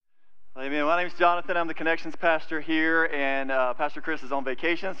Amen. My name is Jonathan. I'm the Connections pastor here, and Pastor Chris is on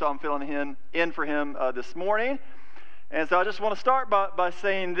vacation, so I'm filling him in for him this morning. And so I just want to start by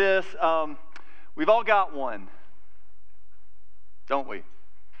saying this. We've all got one, don't we?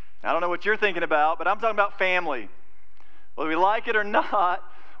 I don't know what you're thinking about, but I'm talking about family. Whether we like it or not,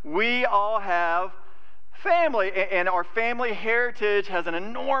 we all have family, and our family heritage has an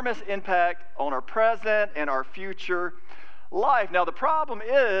enormous impact on our present and our future life. Now, the problem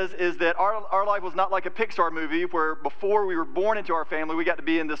is that our life was not like a Pixar movie where before we were born into our family, we got to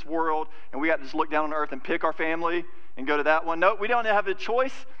be in this world and we got to just look down on earth and pick our family and go to that one. No, we don't have a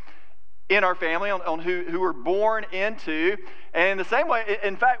choice in our family on who we're born into. And in the same way,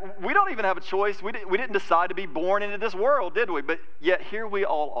 in fact, we don't even have a choice. We didn't decide to be born into this world, did we? But yet here we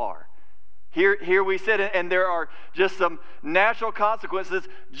all are. Here we sit, and there are just some natural consequences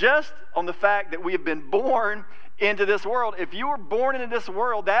just on the fact that we have been born into this world. If you were born into this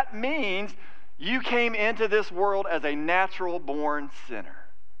world, that means you came into this world as a natural-born sinner.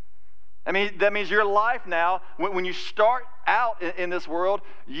 I mean, that means your life now, when you start out in this world,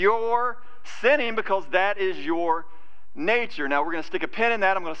 you're sinning because that is your nature. Now, we're going to stick a pin in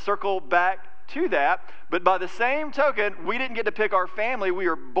that. I'm going to circle back to that. But by the same token, we didn't get to pick our family. We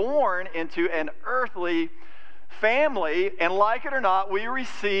are born into an earthly family, and like it or not,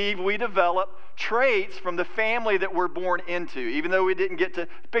 we develop traits from the family that we're born into, even though we didn't get to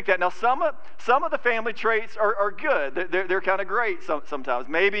pick that. Now, some of the family traits are good. They're kind of great sometimes.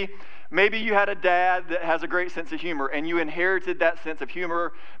 Maybe you had a dad that has a great sense of humor, and you inherited that sense of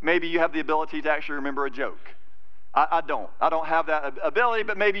humor. Maybe you have the ability to actually remember a joke. I don't have that ability,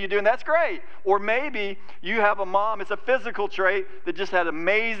 but maybe you do, and that's great. Or maybe you have a mom, it's a physical trait, that just had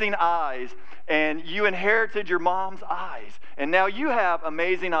amazing eyes, and you inherited your mom's eyes, and now you have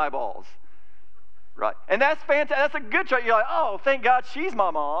amazing eyeballs, right? And that's fantastic. That's a good trait. You're like, oh, thank God she's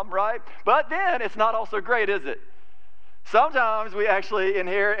my mom, right? But then it's not also great, is it? Sometimes we actually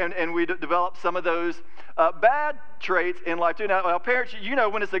inherit and we develop some of those bad traits in life too. Now, parents, you know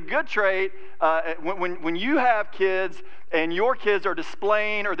when it's a good trait, when you have kids and your kids are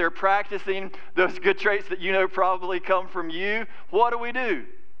displaying or they're practicing those good traits that you know probably come from you, what do?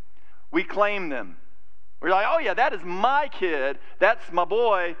 We claim them. We're like, oh yeah, that is my kid. That's my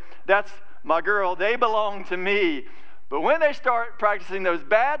boy. That's my girl. They belong to me. But when they start practicing those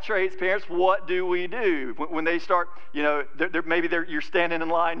bad traits, parents, what do? When they start, you're standing in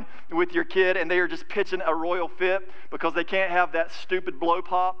line with your kid and they are just pitching a royal fit because they can't have that stupid blow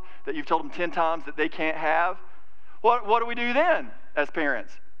pop that you've told them 10 times that they can't have. What do we do then as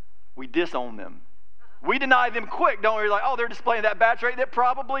parents? We disown them. We deny them quick, don't we? We're like, oh, they're displaying that bad trait that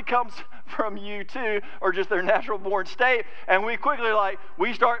probably comes from you too, or just their natural born state. And we quickly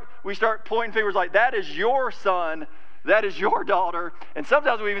we start pointing fingers like, that is your son. That is your daughter. And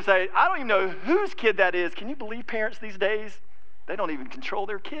sometimes we even say, I don't even know whose kid that is. Can you believe parents these days? They don't even control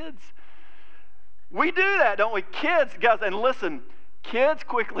their kids. We do that, don't we? Kids, guys, and listen, kids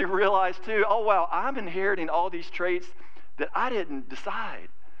quickly realize too, oh, wow, I'm inheriting all these traits that I didn't decide.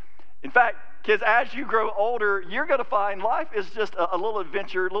 In fact, kids, as you grow older, you're going to find life is just a little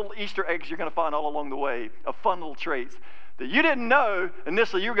adventure, little Easter eggs you're going to find all along the way of fun little traits that you didn't know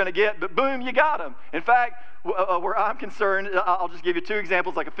initially you were going to get, but boom, you got them. In fact, where I'm concerned, I'll just give you 2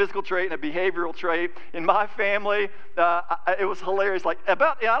 examples, like a physical trait and a behavioral trait. In my family, it was hilarious. Like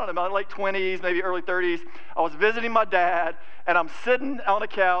about, I don't know, my late 20s, maybe early 30s, I was visiting my dad, and I'm sitting on a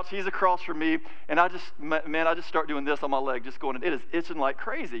couch. He's across from me, and I just start doing this on my leg, just going, it is itching like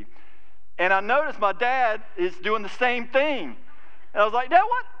crazy. And I noticed my dad is doing the same thing. And I was like, Dad,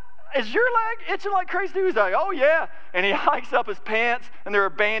 what? Is your leg itching like crazy too? He's like, oh yeah. And he hikes up his pants, and there are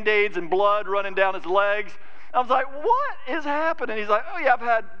Band-Aids and blood running down his legs. I was like, what is happening? He's like, oh yeah, I've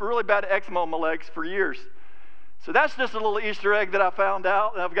had really bad eczema on my legs for years. So that's just a little Easter egg that I found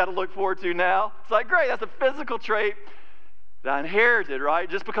out that I've got to look forward to now. It's like, great, that's a physical trait that I inherited, right?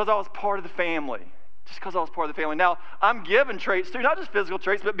 Just because I was part of the family. Now, I'm given traits too, not just physical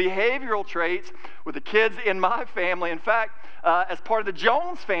traits, but behavioral traits with the kids in my family. In fact, as part of the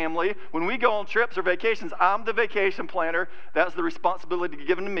Jones family, when we go on trips or vacations, I'm the vacation planner. That's the responsibility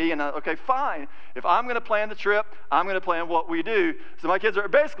given to me. And okay, fine. If I'm going to plan the trip, I'm going to plan what we do. So my kids are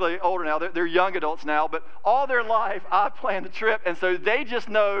basically older now. They're young adults now, but all their life, I've planned the trip. And so they just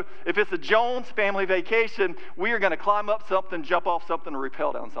know if it's a Jones family vacation, we are going to climb up something, jump off something, or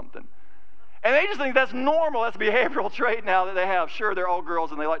rappel down something. And they just think that's normal. That's a behavioral trait now that they have. Sure, they're all girls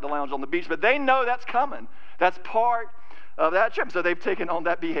and they like to lounge on the beach, but they know that's coming. That's part of that trip. So they've taken on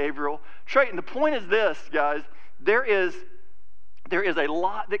that behavioral trait. And the point is this, guys. There is a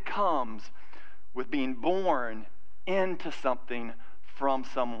lot that comes with being born into something from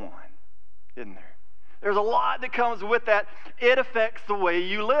someone. isn't there? There's a lot that comes with that. It affects the way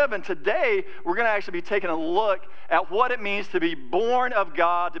you live. And today, we're going to actually be taking a look at what it means to be born of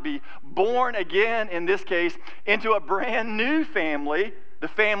God, to be born again, in this case, into a brand new family, the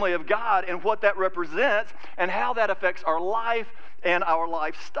family of God, and what that represents and how that affects our life and our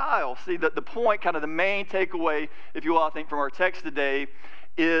lifestyle. See, the point, kind of the main takeaway, if you will, I think, from our text today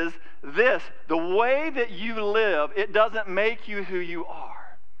is this. The way that you live, it doesn't make you who you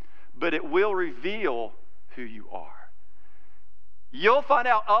are, but it will reveal who you are. You'll find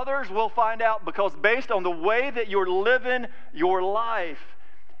out, others will find out, because based on the way that you're living your life,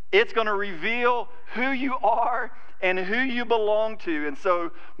 it's going to reveal who you are and who you belong to. And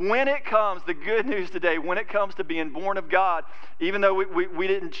so when it comes, the good news today, when it comes to being born of God, even though we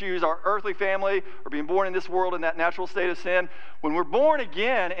didn't choose our earthly family or being born in this world in that natural state of sin, when we're born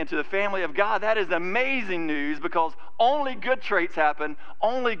again into the family of God, that is amazing news, because only good traits happen,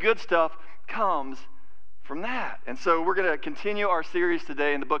 only good stuff comes from that. And so we're going to continue our series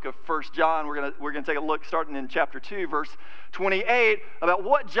today in the book of 1 John. We're going to take a look starting in chapter 2, verse 28, about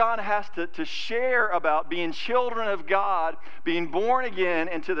what John has to share about being children of God, being born again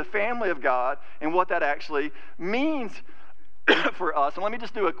into the family of God, and what that actually means for us. And let me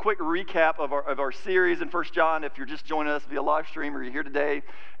just do a quick recap of our series in 1 John. If you're just joining us via live stream, or you're here today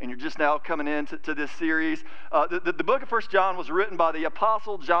and you're just now coming into this series, the book of 1 John was written by the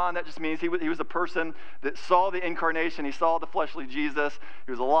Apostle John. That just means he was a person that saw the incarnation. He saw the fleshly Jesus.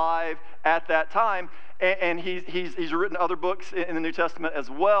 He was alive at that time, and he's written other books in the New Testament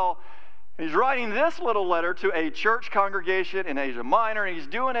as well. He's writing this little letter to a church congregation in Asia Minor, and he's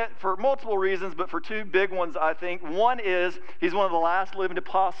doing it for multiple reasons, but for two big ones, I think. One is he's one of the last living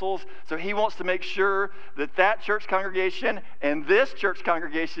apostles, so he wants to make sure that that church congregation and this church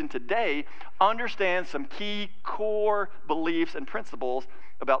congregation today understands some key core beliefs and principles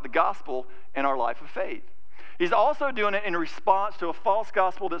about the gospel and our life of faith. He's also doing it in response to a false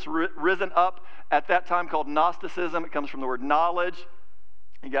gospel that's risen up at that time called Gnosticism. It comes from the word knowledge.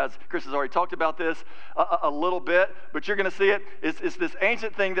 You guys, Chris has already talked about this a little bit, but you're going to see it. It's this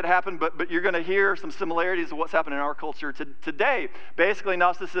ancient thing that happened, but you're going to hear some similarities to what's happening in our culture today. Basically,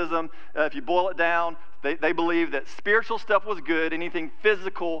 Gnosticism, if you boil it down, they believe that spiritual stuff was good, anything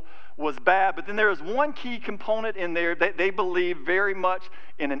physical was bad, but then there is one key component in there that they believe very much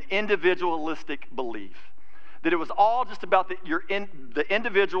in an individualistic belief. That it was all just about the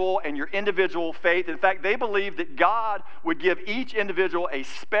individual and your individual faith. In fact, they believed that God would give each individual a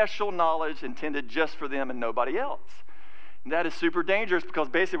special knowledge intended just for them and nobody else. And that is super dangerous, because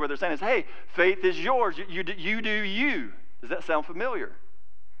basically what they're saying is, hey, faith is yours. You do you. Does that sound familiar?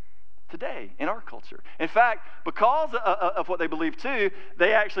 Today in our culture. In fact, because of what they believe too,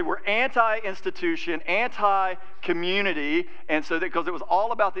 they actually were anti-institution, anti-community, and so because it was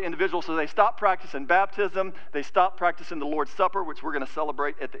all about the individual, so they stopped practicing baptism, they stopped practicing the Lord's Supper, which we're going to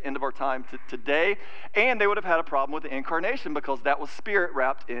celebrate at the end of our time today, and they would have had a problem with the incarnation, because that was spirit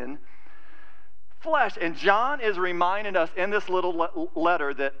wrapped in flesh. And John is reminding us in this little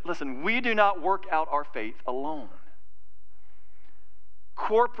letter that, listen, we do not work out our faith alone.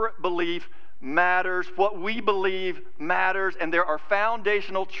 Corporate belief matters. What we believe matters, and there are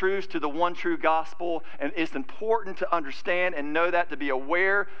foundational truths to the one true gospel, and it's important to understand and know that, to be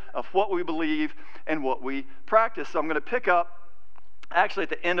aware of what we believe and what we practice. So I'm going to pick up actually at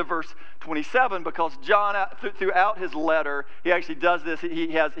the end of verse 27, because John, throughout his letter, he actually does this.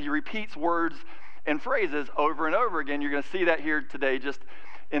 He repeats words and phrases over and over again. You're going to see that here today just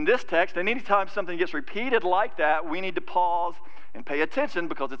in this text. And anytime something gets repeated like that, we need to pause and pay attention,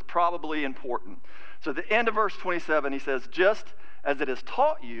 because it's probably important. So at the end of verse 27, he says, just as it is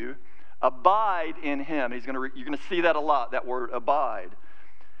taught you, abide in him. You're going to see that a lot, that word abide.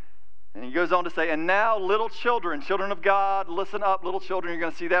 And he goes on to say, and now little children, children of God, listen up, little children. You're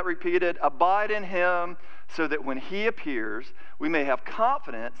going to see that repeated. Abide in him, so that when he appears, we may have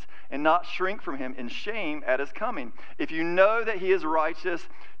confidence and not shrink from him in shame at his coming. If you know that he is righteous,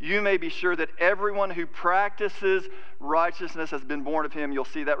 you may be sure that everyone who practices righteousness has been born of him. You'll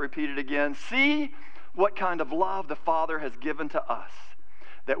see that repeated again. See what kind of love the Father has given to us,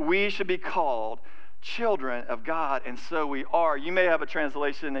 that we should be called children of God, and so we are. You may have a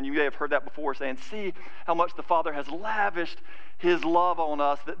translation, and you may have heard that before, saying, see how much the Father has lavished his love on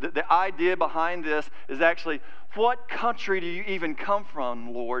us. The idea behind this is actually, what country do you even come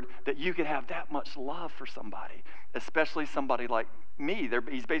from, Lord, that you could have that much love for somebody, especially somebody like me?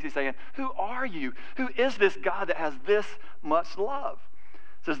 He's basically saying, who are you? Who is this God that has this much love?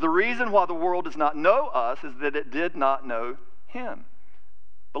 It says, the reason why the world does not know us is that it did not know him.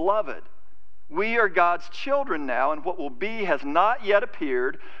 Beloved, We are God's children now, and what will be has not yet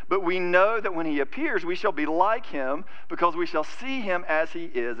appeared, but we know that when he appears, we shall be like him, because we shall see him as he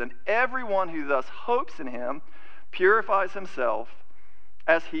is. And everyone who thus hopes in him purifies himself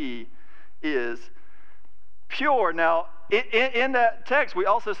as he is pure. Now, in that text, we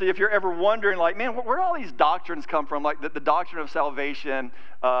also see, if you're ever wondering, like, man, where do all these doctrines come from? Like the doctrine of salvation.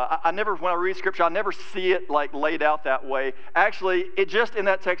 I never, when I read Scripture, I never see it like laid out that way. Actually, it just in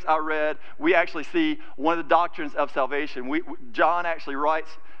that text I read, we actually see one of the doctrines of salvation. John actually writes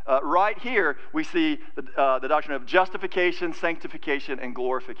right here. We see the doctrine of justification, sanctification, and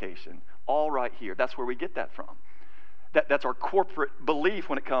glorification. All right here. That's where we get that from. That's our corporate belief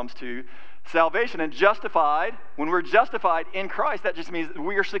when it comes to salvation. And justified, when we're justified in Christ, that just means that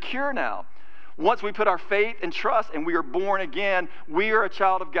we are secure now. Once we put our faith and trust and we are born again, we are a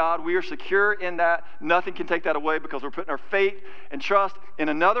child of God. We are secure in that. Nothing can take that away, because we're putting our faith and trust in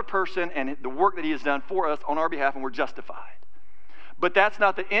another person and the work that he has done for us on our behalf, and we're justified. But that's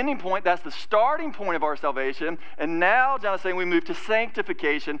not the ending point. That's the starting point of our salvation. And now, John is saying, we move to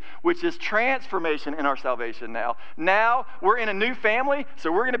sanctification, which is transformation in our salvation now. Now, we're in a new family,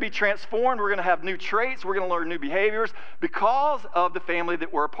 so we're going to be transformed. We're going to have new traits. We're going to learn new behaviors because of the family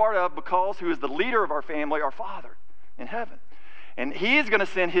that we're a part of, because who is the leader of our family, our Father in heaven. And he's going to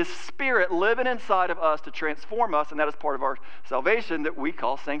send his Spirit living inside of us to transform us, and that is part of our salvation that we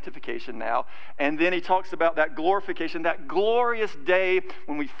call sanctification now. And then he talks about that glorification, that glorious day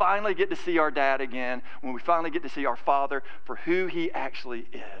when we finally get to see our dad again, when we finally get to see our Father for who he actually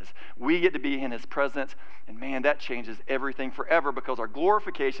is. We get to be in his presence, and man, that changes everything forever, because our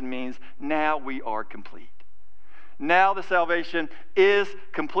glorification means now we are complete. Now the salvation is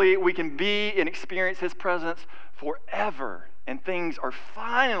complete. We can be and experience his presence forever. And things are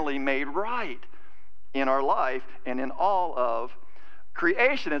finally made right in our life and in all of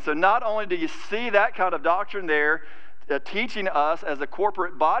creation. And so not only do you see that kind of doctrine there teaching us as a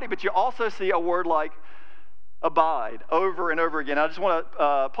corporate body, but you also see a word like abide over and over again. I just want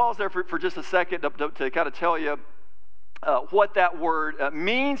to pause there for just a second to kind of tell you what that word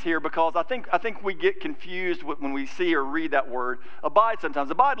means here, because I think we get confused when we see or read that word abide sometimes.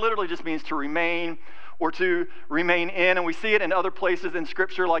 Abide literally just means to remain or to remain in, and we see it in other places in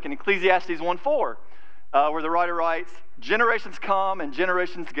Scripture, like in Ecclesiastes 1:4, where the writer writes, generations come and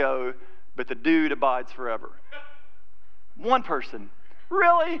generations go, but the dude abides forever. One person.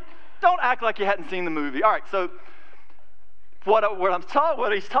 Really? Don't act like you hadn't seen the movie. All right, so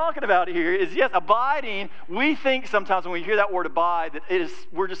what he's talking about here is, yes, abiding. We think sometimes when we hear that word abide that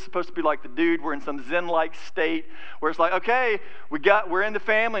we're just supposed to be like the dude. We're in some Zen-like state where it's like, okay, we're in the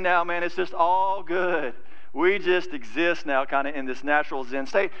family now, man. It's just all good. We just exist now kind of in this natural Zen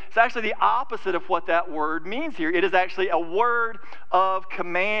state. It's actually the opposite of what that word means here. It is actually a word of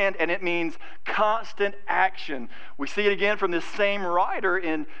command, and it means constant action. We see it again from this same writer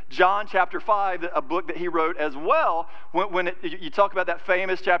in John chapter 5, a book that he wrote as well. When you talk about that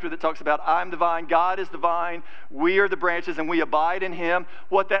famous chapter that talks about I'm the vine, God is the vine, we are the branches, and we abide in him.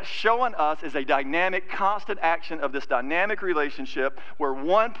 What that's showing us is a dynamic, constant action of this dynamic relationship where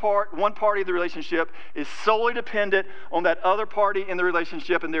one party of the relationship is solely dependent on that other party in the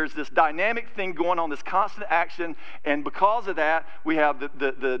relationship, and there's this dynamic thing going on, this constant action, and because of that, we have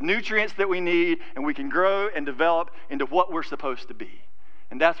the nutrients that we need, and we can grow and develop into what we're supposed to be.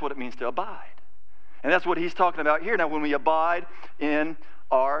 And that's what it means to abide. And that's what he's talking about here. Now, when we abide in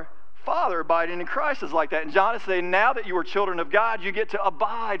our Father, abiding in Christ is like that. And John is saying, now that you are children of God, you get to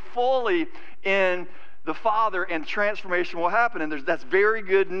abide fully in the Father, and transformation will happen. And that's very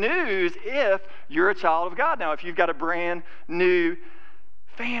good news if you're a child of God. Now, if you've got a brand new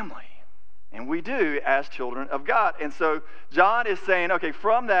family, and we do as children of God. And so John is saying, okay,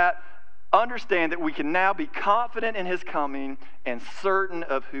 from that, understand that we can now be confident in his coming and certain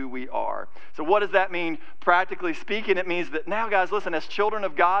of who we are. So what does that mean practically speaking? It means that now, guys, listen, as children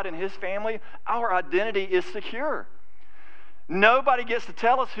of God and his family, our identity is secure. Nobody gets to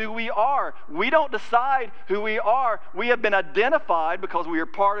tell us who we are. We don't decide who we are. We have been identified because we are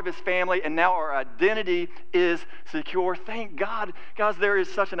part of his family, and now our identity is secure. Thank God. Guys, there is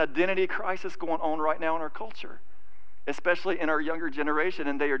such an identity crisis going on right now in our culture, especially in our younger generation,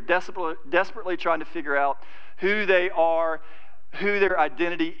 and they are desperately trying to figure out who they are, who their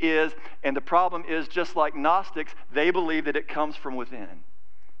identity is, and the problem is, just like Gnostics, they believe that it comes from within.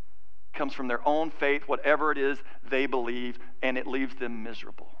 Comes from their own faith, whatever it is they believe, and it leaves them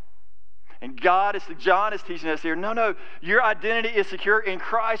miserable. And John is teaching us here, no, your identity is secure in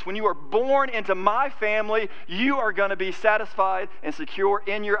Christ. When you are born into my family, you are going to be satisfied and secure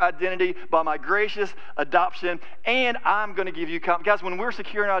in your identity by my gracious adoption, and I'm going to give you confidence. Guys, when we're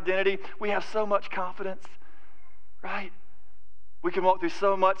secure in our identity, we have so much confidence, right? We can walk through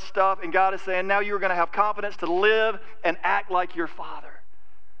so much stuff, and God is saying, now you're going to have confidence to live and act like your Father.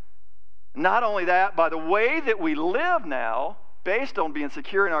 Not only that, by the way that we live now, based on being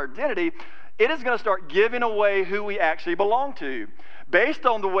secure in our identity, it is going to start giving away who we actually belong to. Based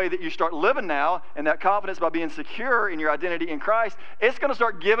on the way that you start living now and that confidence by being secure in your identity in Christ, it's going to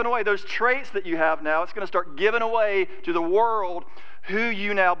start giving away those traits that you have now. It's going to start giving away to the world who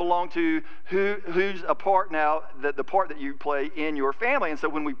you now belong to, who's a part now, the part that you play in your family. And so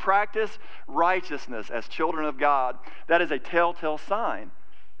when we practice righteousness as children of God, that is a telltale sign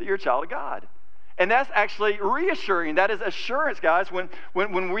that you're a child of God. And that's actually reassuring. That is assurance, guys.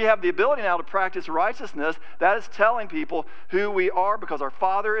 When we have the ability now to practice righteousness, that is telling people who we are because our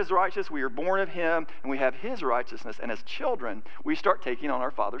Father is righteous, we are born of Him, and we have His righteousness. And as children, we start taking on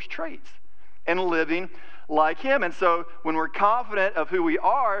our Father's traits and living like Him. And so when we're confident of who we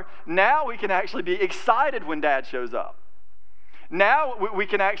are, now we can actually be excited when Dad shows up. Now we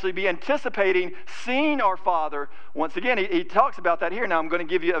can actually be anticipating seeing our Father once again. He talks about that here. Now I'm going to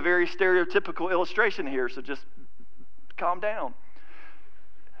give you a very stereotypical illustration here, so just calm down.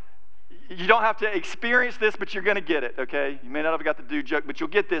 You don't have to experience this, but you're going to get it, okay? You may not have got the dude joke, but you'll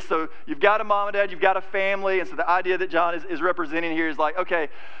get this. So you've got a mom and dad, you've got a family, and so the idea that John is representing here is like, okay,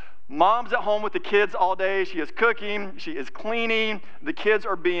 mom's at home with the kids all day. She is cooking, she is cleaning, the kids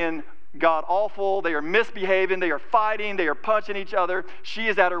are being God awful, they are misbehaving, they are fighting, they are punching each other. She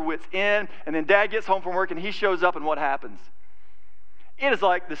is at her wit's end, and then Dad gets home from work and he shows up, and what happens? It is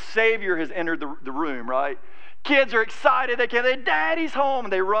like the Savior has entered the room, right? Kids are excited, Daddy's home,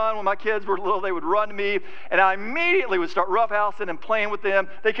 and they run. When my kids were little, they would run to me, and I immediately would start roughhousing and playing with them.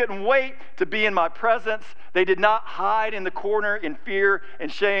 They couldn't wait to be in my presence. They did not hide in the corner in fear and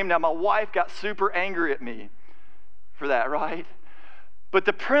shame. Now, my wife got super angry at me for that, right? But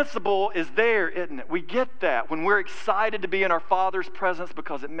the principle is there, isn't it? We get that when we're excited to be in our Father's presence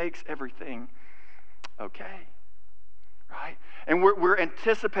because it makes everything okay, right? And we're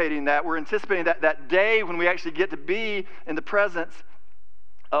anticipating that. We're anticipating that day when we actually get to be in the presence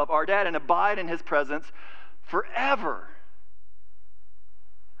of our Dad and abide in His presence forever,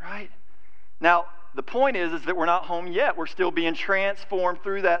 right? Now, the point is that we're not home yet. We're still being transformed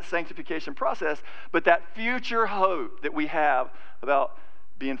through that sanctification process. But that future hope that we have about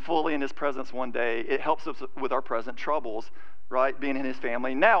being fully in His presence one day, it helps us with our present troubles, right? Being in His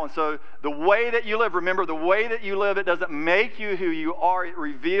family now. And so the way that you live, remember, the way that you live, it doesn't make you who you are. It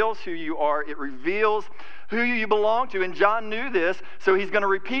reveals who you are. It reveals who you belong to. And John knew this, so he's going to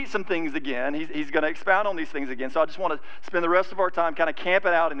repeat some things again. He's going to expound on these things again. So I just want to spend the rest of our time kind of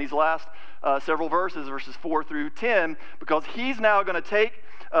camping out in these last several verses, verses 4 through 10, because he's now going to take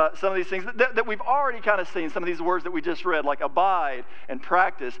some of these things that we've already kind of seen, some of these words that we just read, like abide and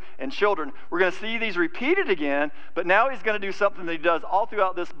practice and children. We're going to see these repeated again, but now he's going to do something that he does all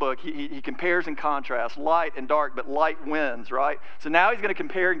throughout this book. He compares and contrasts light and dark, but light wins, right? So now he's going to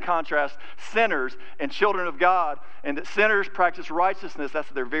compare and contrast sinners and children of God, and that sinners practice righteousness, that's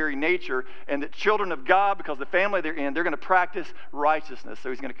their very nature, and that children of God, because the family they're in, they're going to practice righteousness. So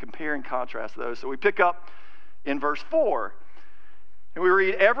he's going to compare and contrast those. So we pick up in verse 4. And we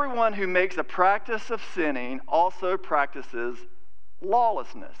read, everyone who makes a practice of sinning also practices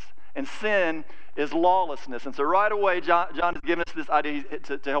lawlessness. And sin is lawlessness. And so right away, John has given us this idea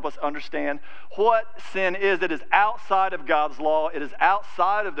to help us understand what sin is. It is outside of God's law. It is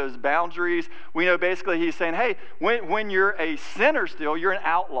outside of those boundaries. We know basically he's saying, hey, when you're a sinner still, you're an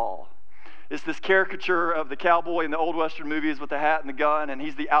outlaw. It's this caricature of the cowboy in the old Western movies with the hat and the gun, and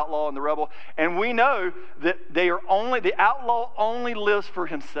he's the outlaw and the rebel. And we know that the outlaw only lives for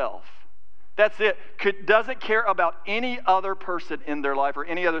himself. That's it. Doesn't care about any other person in their life or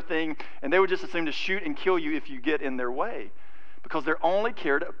any other thing, and they would just assume to shoot and kill you if you get in their way, because they're only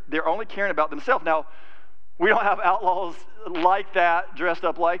caring about themselves. Now, we don't have outlaws like that, dressed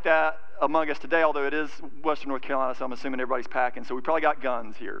up like that among us today, although it is Western North Carolina, so I'm assuming everybody's packing, so we probably got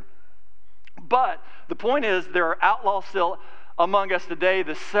guns here. But the point is, there are outlaws still among us today,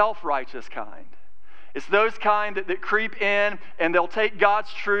 the self-righteous kind. It's those kind that creep in, and they'll take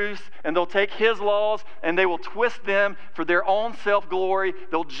God's truths and they'll take His laws and they will twist them for their own self-glory.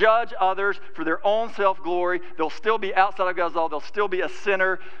 They'll judge others for their own self-glory. They'll still be outside of God's law. They'll still be a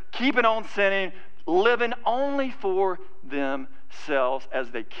sinner, keeping on sinning, living only for themselves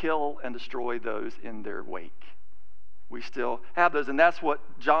as they kill and destroy those in their wake. we still have those. And that's what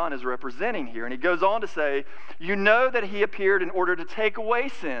John is representing here. And he goes on to say, you know that he appeared in order to take away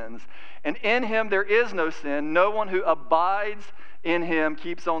sins, and in him there is no sin. No one who abides in him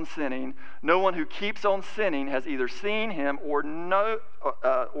keeps on sinning. No one who keeps on sinning has either seen him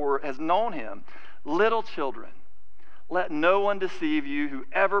or has known him. Little children, let no one deceive you.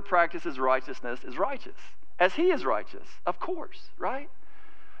 Whoever practices righteousness is righteous, as he is righteous, of course, right?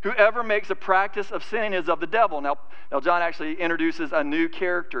 Whoever makes a practice of sinning is of the devil. Now John actually introduces a new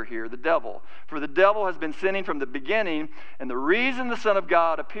character here, the devil. For the devil has been sinning from the beginning, and the reason the Son of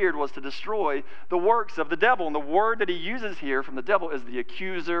God appeared was to destroy the works of the devil. And the word that he uses here from the devil is the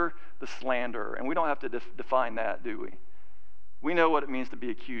accuser, the slanderer. And we don't have to define that, do we? We know what it means to be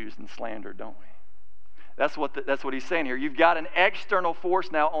accused and slandered, don't we? That's what he's saying here. You've got an external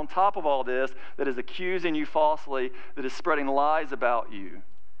force now on top of all this that is accusing you falsely, that is spreading lies about you.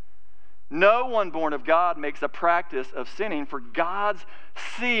 No one born of God makes a practice of sinning, for God's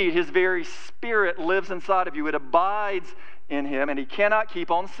seed, his very spirit, lives inside of you. It abides in him, and he cannot keep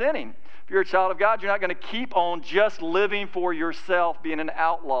on sinning. If you're a child of God, you're not going to keep on just living for yourself, being an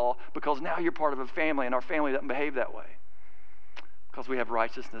outlaw, because now you're part of a family, and our family doesn't behave that way because we have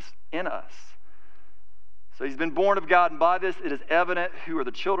righteousness in us. So he's been born of God, and by this it is evident who are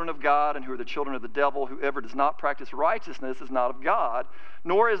the children of God and who are the children of the devil. Whoever does not practice righteousness is not of God,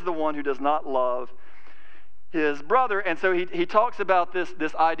 nor is the one who does not love his brother. And so he talks about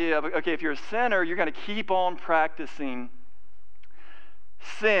this idea of, okay, if you're a sinner, you're going to keep on practicing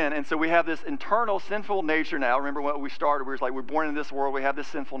sin. And so we have this internal sinful nature now. Remember what we started, we were like, we're born in this world, we have this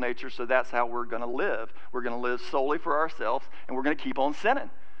sinful nature, so that's how we're going to live. We're going to live solely for ourselves, and we're going to keep on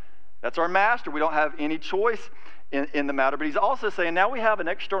sinning. That's our master. We don't have any choice in the matter. But he's also saying now we have an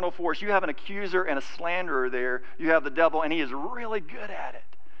external force. You have an accuser and a slanderer there. You have the devil, and he is really good at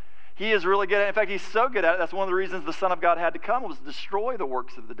it. He is really good at it. In fact, he's so good at it, that's one of the reasons the Son of God had to come, was to destroy the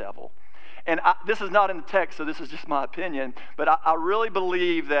works of the devil. And this is not in the text, so this is just my opinion, but I really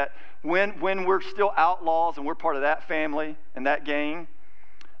believe that when we're still outlaws and we're part of that family and that gang,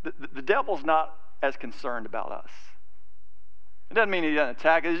 the devil's not as concerned about us. It doesn't mean he doesn't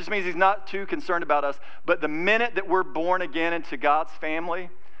attack. It just means he's not too concerned about us. But the minute that we're born again into God's family,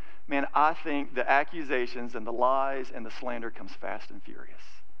 man, I think the accusations and the lies and the slander comes fast and furious.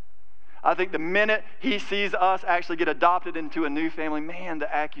 I think the minute he sees us actually get adopted into a new family, man,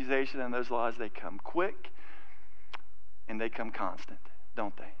 the accusation and those lies, they come quick and they come constant,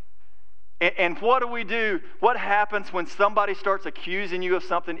 don't they? And what do? What happens when somebody starts accusing you of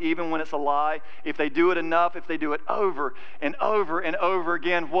something, even when it's a lie? If they do it enough, if they do it over and over and over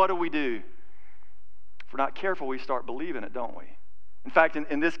again, what do? If we're not careful, we start believing it, don't we? In fact,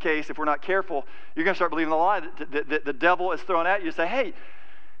 in this case, if we're not careful, you're going to start believing the lie that the devil is throwing at you. You say, hey,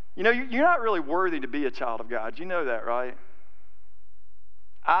 you know, you're not really worthy to be a child of God. You know that, right?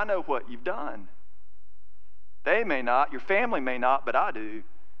 I know what you've done. They may not, your family may not, but I do.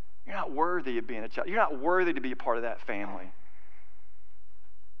 You're not worthy of being a child. You're not worthy to be a part of that family.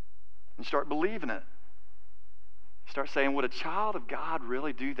 You start believing it. You start saying, would a child of God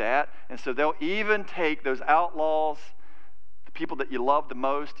really do that? And so they'll even take those outlaws, the people that you love the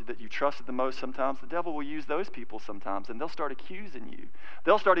most, that you trusted the most sometimes. The devil will use those people sometimes, and they'll start accusing you.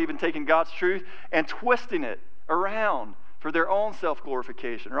 They'll start even taking God's truth and twisting it around for their own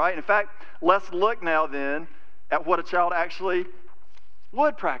self-glorification, right? In fact, let's look now then at what a child actually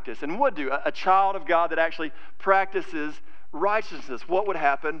would practice and would do. A child of God that actually practices righteousness. What would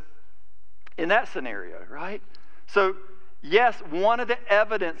happen in that scenario, right? So, yes, one of the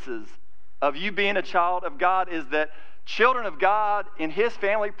evidences of you being a child of God is that children of God in his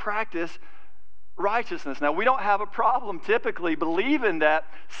family practice righteousness. Now, we don't have a problem typically believing that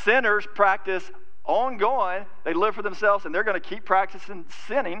sinners practice ongoing. They live for themselves and they're going to keep practicing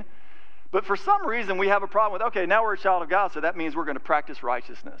sinning. But for some reason, we have a problem with, okay, now we're a child of God, so that means we're going to practice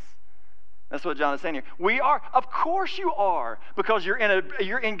righteousness. That's what John is saying here. We are. Of course you are, because you're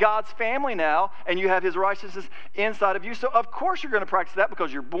in God's family now, and you have his righteousness inside of you. So of course you're going to practice that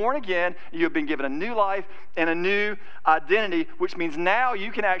because you're born again, you have been given a new life and a new identity, which means now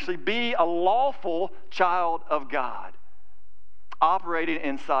you can actually be a lawful child of God, operating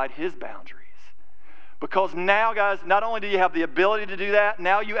inside his boundaries. Because now, guys, not only do you have the ability to do that,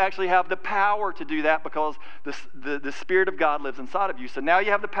 now you actually have the power to do that because the Spirit of God lives inside of you. So now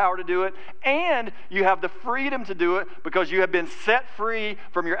you have the power to do it, and you have the freedom to do it because you have been set free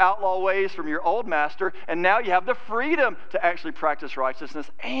from your outlaw ways, from your old master, and now you have the freedom to actually practice righteousness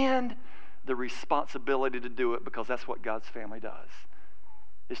and the responsibility to do it because that's what God's family does.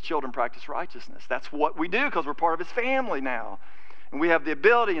 His children practice righteousness. That's what we do because we're part of his family now. And we have the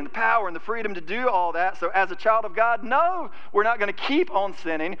ability and the power and the freedom to do all that. So as a child of God, no, we're not going to keep on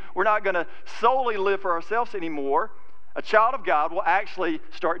sinning. We're not going to solely live for ourselves anymore. A child of God will actually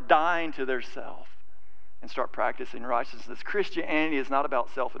start dying to their self and start practicing righteousness. Christianity is not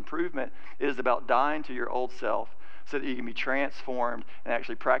about self-improvement. It is about dying to your old self so that you can be transformed and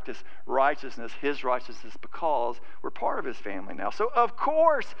actually practice righteousness, His righteousness, because we're part of His family now. So, of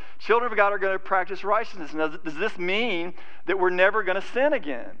course, children of God are going to practice righteousness. Now, does this mean that we're never going to sin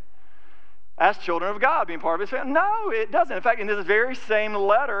again as children of God, being part of His family? No, it doesn't. In fact, in this very same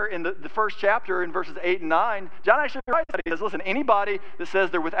letter, in the first chapter, in verses 8 and 9, John actually writes that. He says, listen, anybody that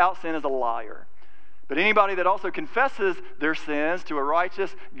says they're without sin is a liar. But anybody that also confesses their sins to a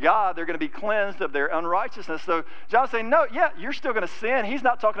righteous God, they're going to be cleansed of their unrighteousness. So John's saying, no, yeah, you're still going to sin. He's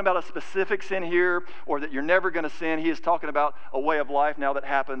not talking about a specific sin here or that you're never going to sin. He is talking about a way of life now that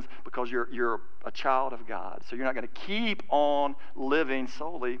happens because you're a child of God. So you're not going to keep on living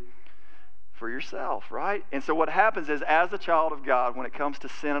solely for yourself, right? And so what happens is, as a child of God, when it comes to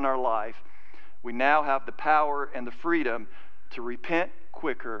sin in our life, we now have the power and the freedom to repent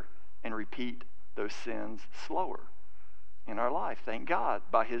quicker and repeat those sins slower in our life. Thank God,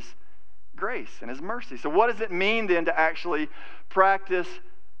 by His grace and His mercy. So what does it mean then to actually practice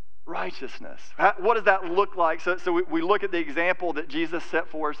righteousness? What does that look like? So we look at the example that Jesus set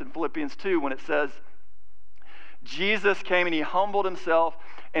for us in Philippians 2 when it says, Jesus came and He humbled Himself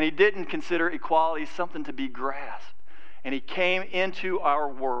and He didn't consider equality something to be grasped. And He came into our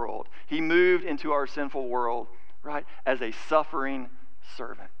world. He moved into our sinful world, right, as a suffering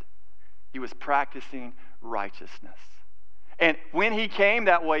servant. He was practicing righteousness. And when He came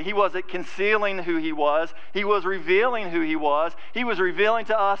that way, He wasn't concealing who He was. He was revealing who He was. He was revealing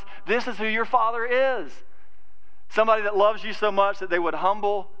to us, this is who your Father is. Somebody that loves you so much that they would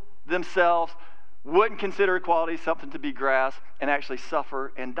humble themselves, wouldn't consider equality something to be grasped, and actually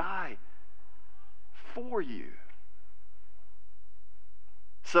suffer and die for you.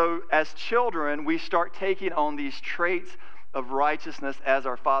 So as children, we start taking on these traits of righteousness as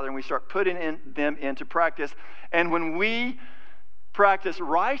our Father, and we start putting them into practice. And when we practice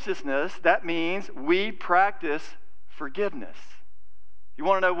righteousness, that means we practice forgiveness. You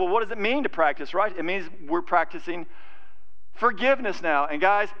want to know, well, what does it mean to practice right? It means we're practicing forgiveness now. And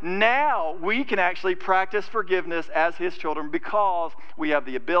guys, now we can actually practice forgiveness as His children because we have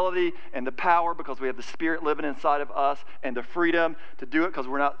the ability and the power, because we have the Spirit living inside of us, and the freedom to do it because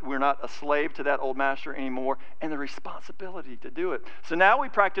we're not a slave to that old master anymore, and the responsibility to do it. So now we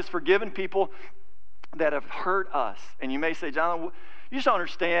practice forgiving people that have hurt us. And you may say, John, you just don't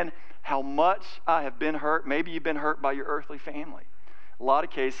understand how much I have been hurt. Maybe you've been hurt by your earthly family. A lot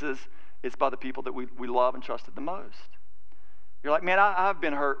of cases, it's by the people that we love and trusted the most. You're like, man, I've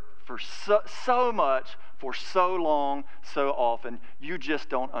been hurt for so much, for so long, so often. You just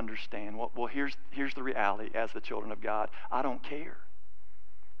don't understand. Well, here's the reality as the children of God. I don't care.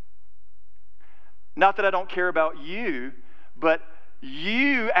 Not that I don't care about you, but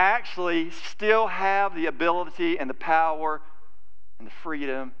you actually still have the ability and the power and the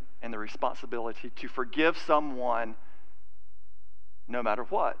freedom and the responsibility to forgive someone no matter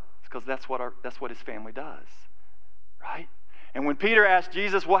what. Because that's what His family does, right? And when Peter asked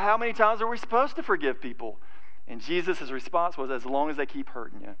Jesus, well, how many times are we supposed to forgive people? And Jesus' response was, as long as they keep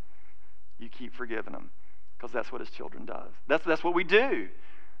hurting you, you keep forgiving them. Because that's what His children does. That's what we do,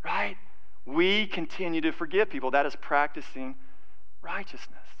 right? We continue to forgive people. That is practicing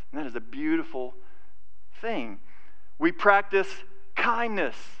righteousness. And that is a beautiful thing. We practice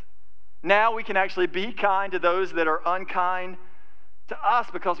kindness. Now we can actually be kind to those that are unkind to us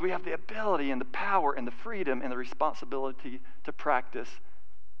because we have the ability and the power and the freedom and the responsibility to practice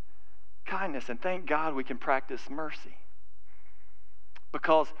kindness. And thank God we can practice mercy,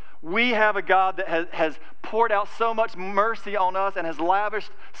 because we have a God that has poured out so much mercy on us and has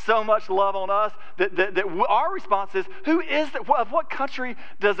lavished so much love on us that our response is, who is that? Of what country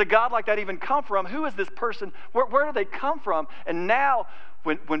does a God like that even come from? Who is this person? Where do they come from? And now,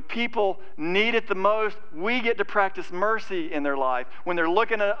 when people need it the most, we get to practice mercy in their life. When they're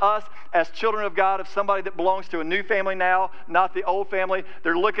looking at us as children of God, of somebody that belongs to a new family now, not the old family,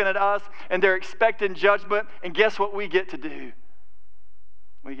 they're looking at us and they're expecting judgment. And guess what we get to do?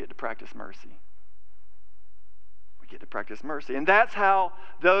 We get to practice mercy. We get to practice mercy. And that's how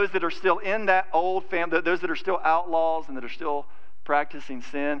those that are still in that old family, those that are still outlaws and that are still practicing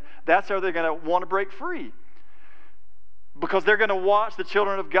sin, that's how they're going to want to break free. Because they're going to watch the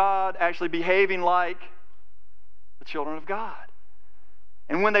children of God actually behaving like the children of God.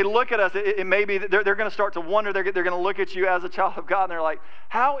 And when they look at us, it may be that they're going to start to wonder, they're going to look at you as a child of God, and they're like,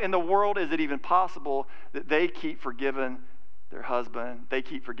 how in the world is it even possible that they keep forgiving their husband. They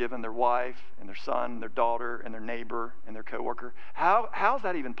keep forgiving their wife and their son, and their daughter, and their neighbor, and their coworker. How is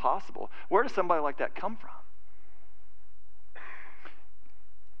that even possible? Where does somebody like that come from?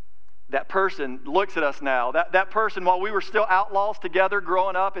 That person looks at us now. That person, while we were still outlaws together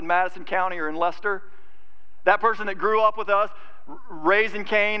growing up in Madison County or in Leicester, that person that grew up with us, raised in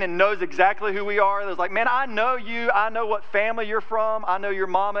Cain and knows exactly who we are. There's like, man, I know you. I know what family you're from. I know your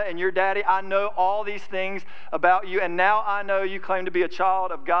mama and your daddy. I know all these things about you. And now I know you claim to be a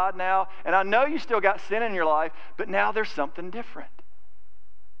child of God now. And I know you still got sin in your life, but now there's something different.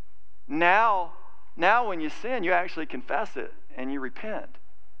 Now when you sin, you actually confess it and you repent.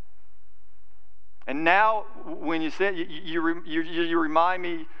 And now when you sin, you remind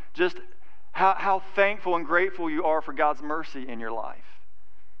me just how thankful and grateful you are for God's mercy in your life.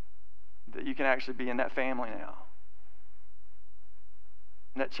 That you can actually be in that family now.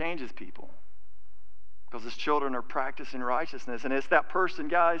 And that changes people. Because his children are practicing righteousness. And it's that person,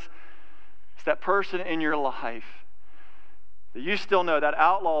 guys, it's that person in your life that you still know, that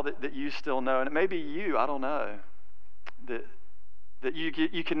outlaw that you still know. And it may be you, I don't know. That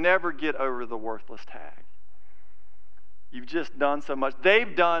you can never get over the worthless tag. You've just done so much.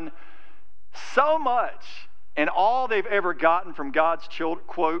 They've done so much, and all they've ever gotten from God's children,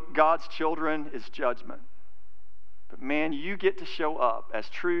 quote, God's children is judgment. But man, you get to show up as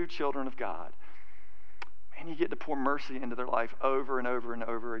true children of God. Man, you get to pour mercy into their life over and over and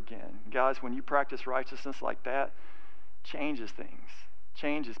over again. Guys, when you practice righteousness like that, changes things,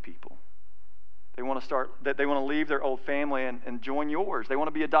 changes people. They want to leave their old family and join yours. They want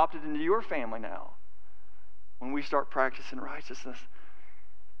to be adopted into your family now. When we start practicing righteousness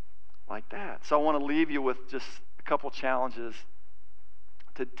like that. So I want to leave you with just a couple challenges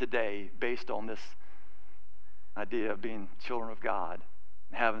today based on this idea of being children of God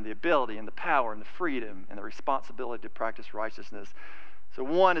and having the ability and the power and the freedom and the responsibility to practice righteousness. So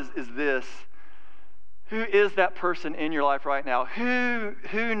one is this. Who is that person in your life right now?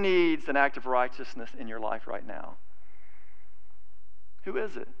 Who needs an act of righteousness in your life right now? Who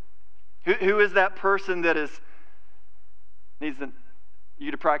is it? Who is that person that needs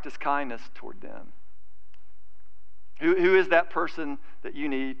you to practice kindness toward them? Who is that person that you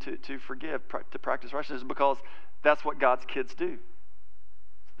need to forgive, to practice righteousness? Because that's what God's kids do.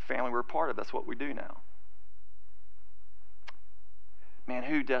 It's the family we're a part of. That's what we do now. Man,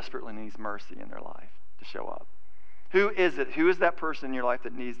 who desperately needs mercy in their life to show up? Who is it? Who is that person in your life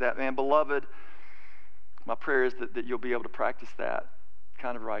that needs that? Man, beloved, my prayer is that you'll be able to practice that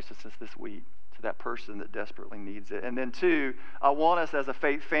kind of righteousness this week to that person that desperately needs it. And then two, I want us as a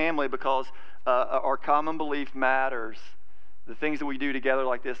faith family, because our common belief matters. The things that we do together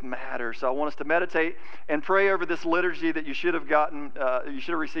like this matter. So I want us to meditate and pray over this liturgy that you should have gotten, you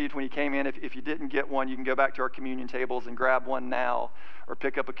should have received when you came in. If you didn't get one, you can go back to our communion tables and grab one now, or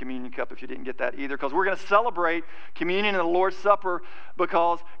pick up a communion cup if you didn't get that either. Because we're going to celebrate communion and the Lord's Supper,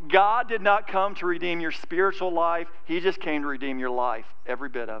 because God did not come to redeem your spiritual life. He just came to redeem your life, every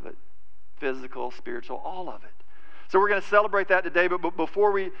bit of it. Physical, spiritual, all of it. So we're going to celebrate that today, but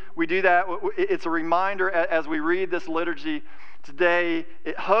before we do that, it's a reminder as we read this liturgy today,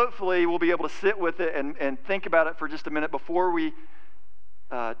 hopefully we'll be able to sit with it and think about it for just a minute before we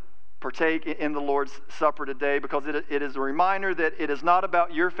partake in the Lord's Supper today, because it is a reminder that it is not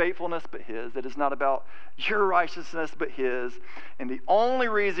about your faithfulness but His. It is not about your righteousness but His. And the only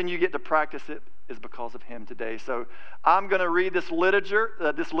reason you get to practice it is because of Him today. So I'm going to read this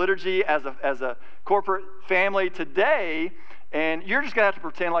liturgy as a corporate family today, and you're just going to have to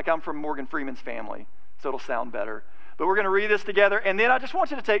pretend like I'm from Morgan Freeman's family, so it'll sound better. But we're going to read this together, and then I just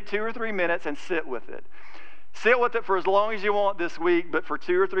want you to take 2 or 3 minutes and sit with it. Sit with it for as long as you want this week, but for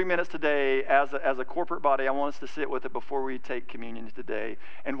 2 or 3 minutes today, as a corporate body, I want us to sit with it before we take communion today.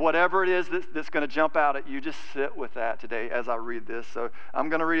 And whatever it is that's going to jump out at you, just sit with that today as I read this. So I'm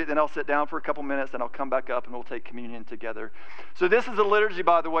going to read it, then I'll sit down for a couple minutes, then I'll come back up and we'll take communion together. So this is a liturgy,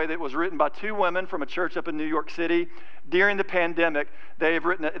 by the way, that was written by 2 women from a church up in New York City during the pandemic. They've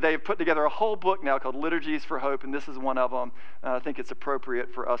put together a whole book now called Liturgies for Hope, and this is one of them. I think it's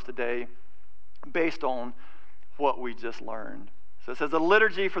appropriate for us today based on what we just learned. So it says, a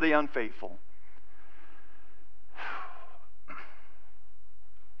liturgy for the unfaithful.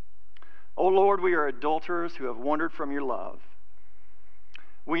 O Lord, we are adulterers who have wandered from your love.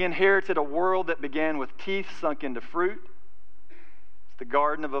 We inherited a world that began with teeth sunk into fruit. It's the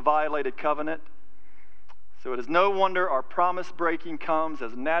garden of a violated covenant. So it is no wonder our promise breaking comes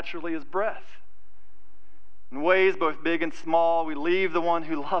as naturally as breath. In ways both big and small, we leave the one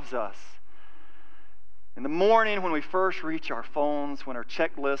who loves us. In the morning, when we first reach our phones, when our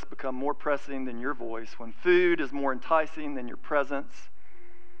checklists become more pressing than your voice, when food is more enticing than your presence,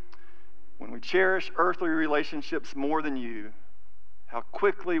 when we cherish earthly relationships more than you, how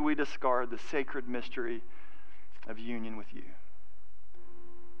quickly we discard the sacred mystery of union with you.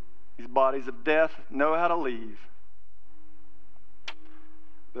 These bodies of death know how to leave,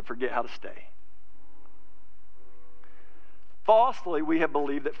 but forget how to stay. Falsely, we have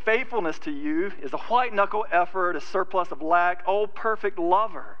believed that faithfulness to you is a white-knuckle effort, a surplus of lack. Oh, perfect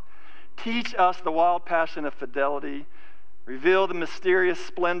lover, teach us the wild passion of fidelity. Reveal the mysterious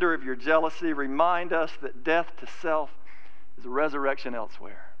splendor of your jealousy. Remind us that death to self is a resurrection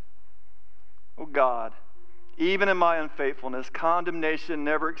elsewhere. Oh God, even in my unfaithfulness, condemnation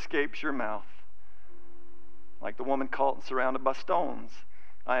never escapes your mouth. Like the woman caught and surrounded by stones,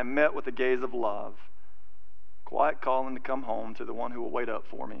 I am met with the gaze of love. Quiet calling to come home to the one who will wait up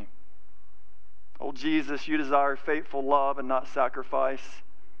for me. Oh Jesus, you desire faithful love and not sacrifice.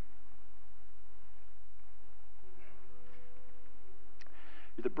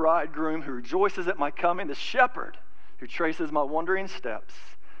 You're the bridegroom who rejoices at my coming, the shepherd who traces my wandering steps,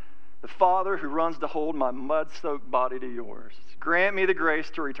 the Father who runs to hold my mud-soaked body to yours. Grant me the grace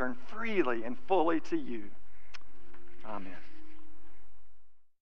to return freely and fully to you. Amen.